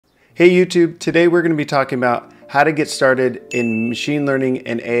Hey YouTube, today we're going to be talking about how to get started in machine learning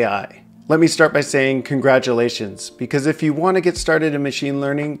and AI. Let me start by saying congratulations, because if you want to get started in machine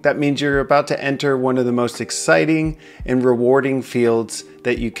learning, that means you're about to enter one of the most exciting and rewarding fields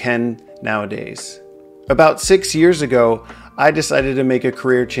that you can nowadays. About 6 years ago, I decided to make a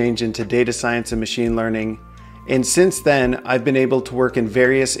career change into data science and machine learning. And since then, I've been able to work in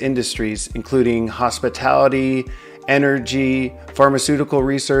various industries, including hospitality, energy, pharmaceutical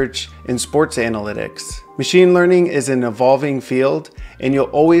research, and sports analytics. Machine learning is an evolving field, and you'll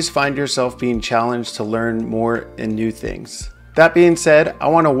always find yourself being challenged to learn more and new things. That being said, I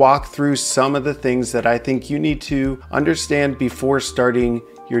want to walk through some of the things that I think you need to understand before starting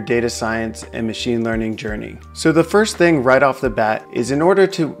your data science and machine learning journey. So the first thing right off the bat is, in order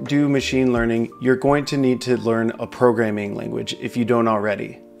to do machine learning, you're going to need to learn a programming language if you don't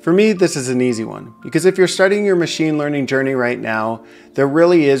already. For me, this is an easy one, because if you're starting your machine learning journey right now, there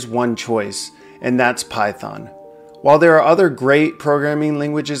really is one choice, and that's Python. While there are other great programming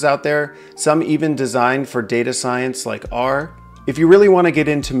languages out there, some even designed for data science like R, if you really want to get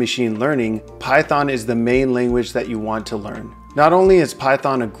into machine learning, Python is the main language that you want to learn. Not only is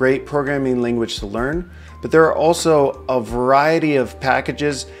Python a great programming language to learn, but there are also a variety of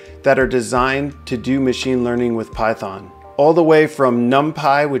packages that are designed to do machine learning with Python. All the way from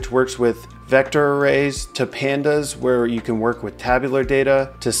NumPy, which works with vector arrays, to Pandas, where you can work with tabular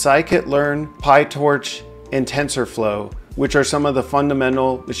data, to scikit-learn, PyTorch, and TensorFlow, which are some of the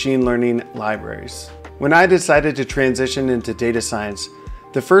fundamental machine learning libraries. When I decided to transition into data science,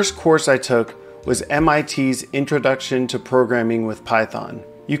 the first course I took was MIT's Introduction to Programming with Python.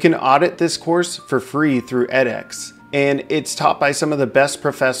 You can audit this course for free through edX, and it's taught by some of the best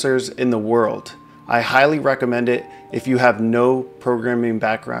professors in the world. I highly recommend it if you have no programming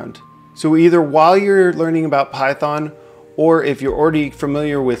background. So either while you're learning about Python, or if you're already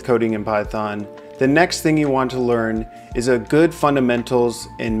familiar with coding in Python, the next thing you want to learn is a good fundamentals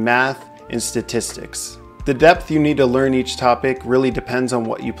in math and statistics. The depth you need to learn each topic really depends on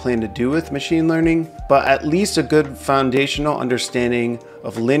what you plan to do with machine learning, but at least a good foundational understanding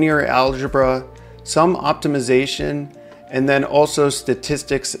of linear algebra, some optimization, and then also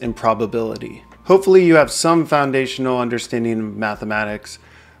statistics and probability. Hopefully you have some foundational understanding of mathematics,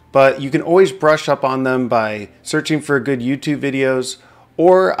 but you can always brush up on them by searching for good YouTube videos,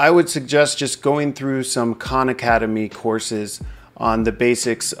 or I would suggest just going through some Khan Academy courses on the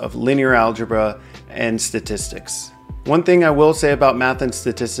basics of linear algebra and statistics. One thing I will say about math and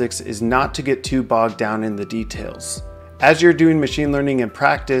statistics is not to get too bogged down in the details. As you're doing machine learning in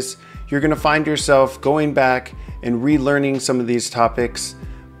practice, you're going to find yourself going back and relearning some of these topics,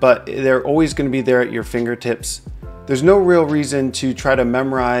 but they're always going to be there at your fingertips. There's no real reason to try to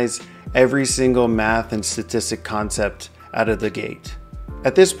memorize every single math and statistic concept out of the gate.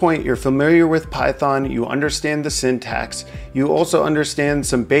 At this point, you're familiar with Python, you understand the syntax, you also understand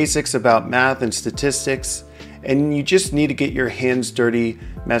some basics about math and statistics, and you just need to get your hands dirty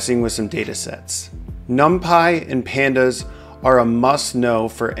messing with some data sets. NumPy and Pandas are a must-know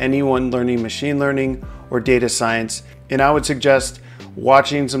for anyone learning machine learning or data science, and I would suggest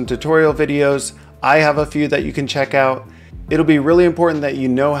watching some tutorial videos. I have a few that you can check out. It'll be really important that you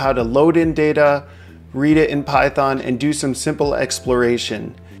know how to load in data, read it in Python, and do some simple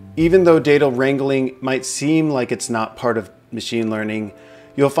exploration. Even though data wrangling might seem like it's not part of machine learning,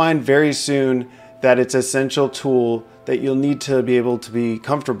 you'll find very soon that it's an essential tool that you'll need to be able to be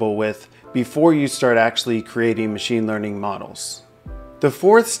comfortable with before you start actually creating machine learning models. The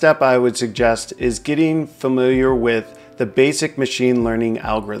fourth step I would suggest is getting familiar with the basic machine learning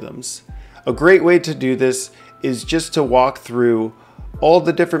algorithms. A great way to do this is just to walk through all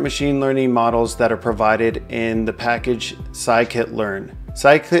the different machine learning models that are provided in the package scikit-learn.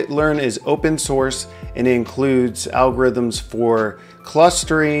 Scikit-learn is open source and it includes algorithms for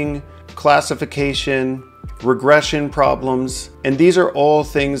clustering, classification, regression problems, and these are all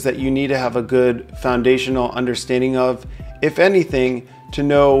things that you need to have a good foundational understanding of, if anything, to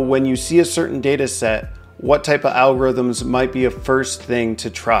know when you see a certain data set, what type of algorithms might be a first thing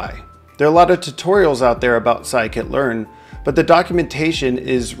to try. There are a lot of tutorials out there about scikit-learn, but the documentation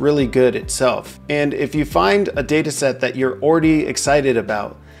is really good itself. And if you find a data set that you're already excited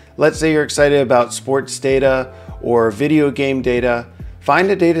about, let's say you're excited about sports data or video game data, find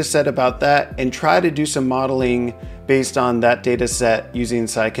a data set about that and try to do some modeling based on that data set using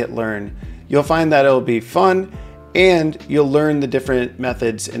scikit-learn. You'll find that it'll be fun, and you'll learn the different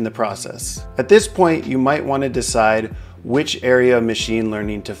methods in the process. At this point, you might want to decide which area of machine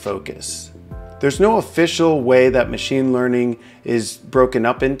learning to focus. There's no official way that machine learning is broken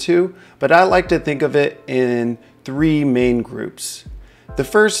up into, but I like to think of it in three main groups. The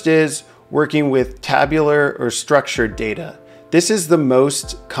first is working with tabular or structured data. This is the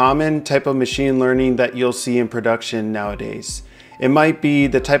most common type of machine learning that you'll see in production nowadays. It might be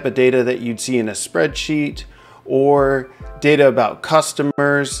the type of data that you'd see in a spreadsheet, or data about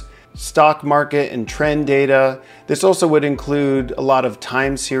customers, stock market and trend data. This also would include a lot of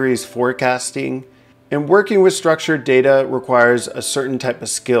time series forecasting. And working with structured data requires a certain type of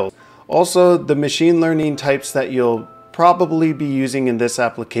skill. Also, the machine learning types that you'll probably be using in this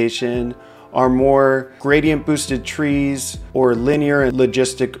application are more gradient boosted trees or linear and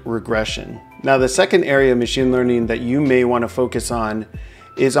logistic regression. Now, the second area of machine learning that you may want to focus on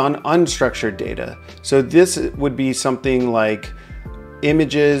is on unstructured data. So this would be something like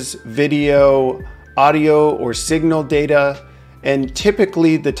images, video, audio, or signal data. And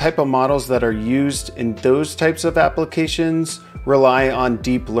typically the type of models that are used in those types of applications rely on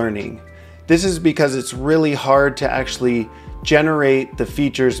deep learning. This is because it's really hard to actually generate the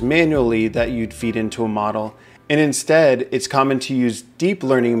features manually that you'd feed into a model. And instead, it's common to use deep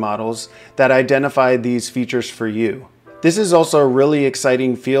learning models that identify these features for you. This is also a really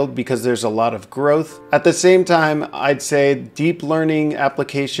exciting field because there's a lot of growth. At the same time, I'd say deep learning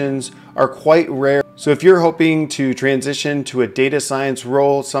applications are quite rare. So if you're hoping to transition to a data science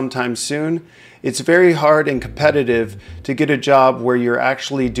role sometime soon, it's very hard and competitive to get a job where you're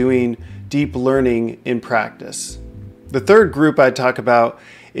actually doing deep learning in practice. The third group I'd talk about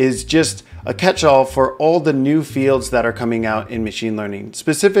is just a catch-all for all the new fields that are coming out in machine learning,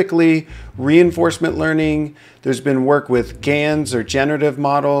 specifically reinforcement learning. There's been work with GANs or generative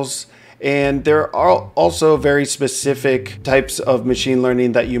models, and there are also very specific types of machine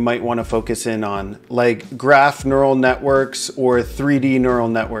learning that you might want to focus in on, like graph neural networks or 3D neural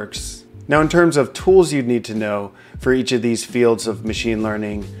networks. Now, in terms of tools you'd need to know for each of these fields of machine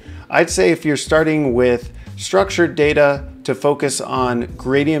learning, I'd say if you're starting with structured data, to focus on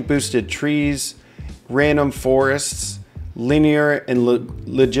gradient boosted trees, random forests, linear and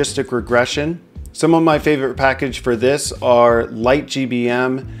logistic regression. Some of my favorite packages for this are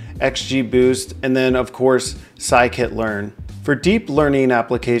LightGBM, XGBoost, and then of course scikit-learn. For deep learning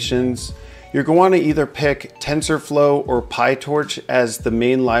applications, you're going to want to either pick TensorFlow or PyTorch as the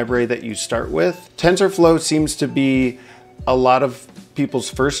main library that you start with. TensorFlow seems to be a lot of people's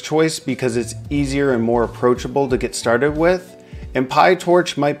first choice because it's easier and more approachable to get started with. And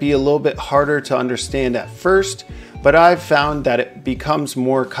PyTorch might be a little bit harder to understand at first, but I've found that it becomes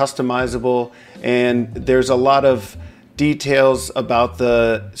more customizable and there's a lot of details about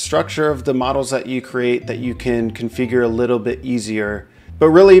the structure of the models that you create that you can configure a little bit easier. But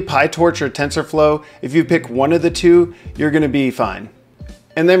really, PyTorch or TensorFlow, if you pick one of the two, you're going to be fine.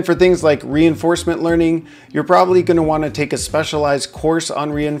 And then for things like reinforcement learning, you're probably going to want to take a specialized course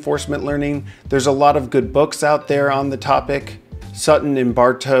on reinforcement learning. There's a lot of good books out there on the topic. Sutton and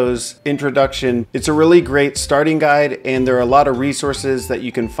Bartow's Introduction. It's a really great starting guide, and there are a lot of resources that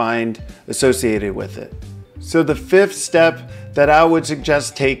you can find associated with it. So the fifth step that I would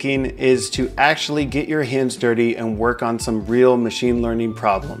suggest taking is to actually get your hands dirty and work on some real machine learning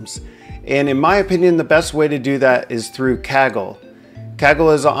problems. And in my opinion, the best way to do that is through Kaggle.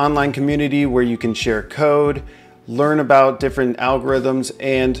 Kaggle is an online community where you can share code, learn about different algorithms,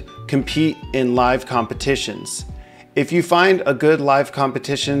 and compete in live competitions. If you find a good live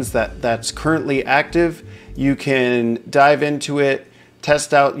competitions that's currently active, you can dive into it,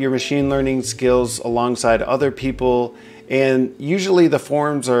 test out your machine learning skills alongside other people, and usually the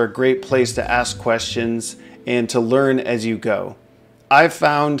forums are a great place to ask questions and to learn as you go. I've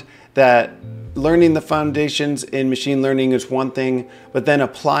found that learning the foundations in machine learning is one thing, but then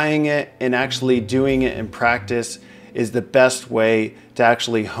applying it and actually doing it in practice is the best way to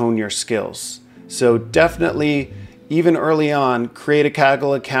actually hone your skills. So definitely, even early on, create a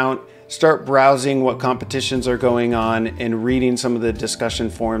Kaggle account, start browsing what competitions are going on and reading some of the discussion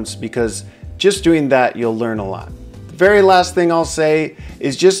forums, because just doing that, you'll learn a lot. The very last thing I'll say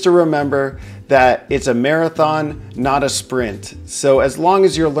is just to remember that it's a marathon, not a sprint. So as long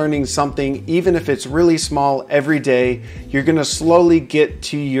as you're learning something, even if it's really small every day, you're gonna slowly get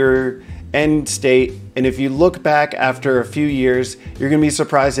to your end state. And if you look back after a few years, you're gonna be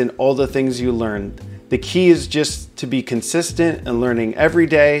surprised in all the things you learned. The key is just to be consistent and learning every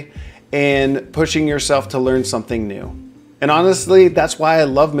day and pushing yourself to learn something new. And honestly, that's why I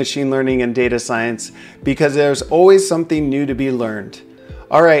love machine learning and data science, because there's always something new to be learned.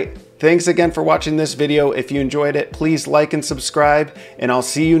 All right, thanks again for watching this video. If you enjoyed it, please like and subscribe, and I'll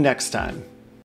see you next time.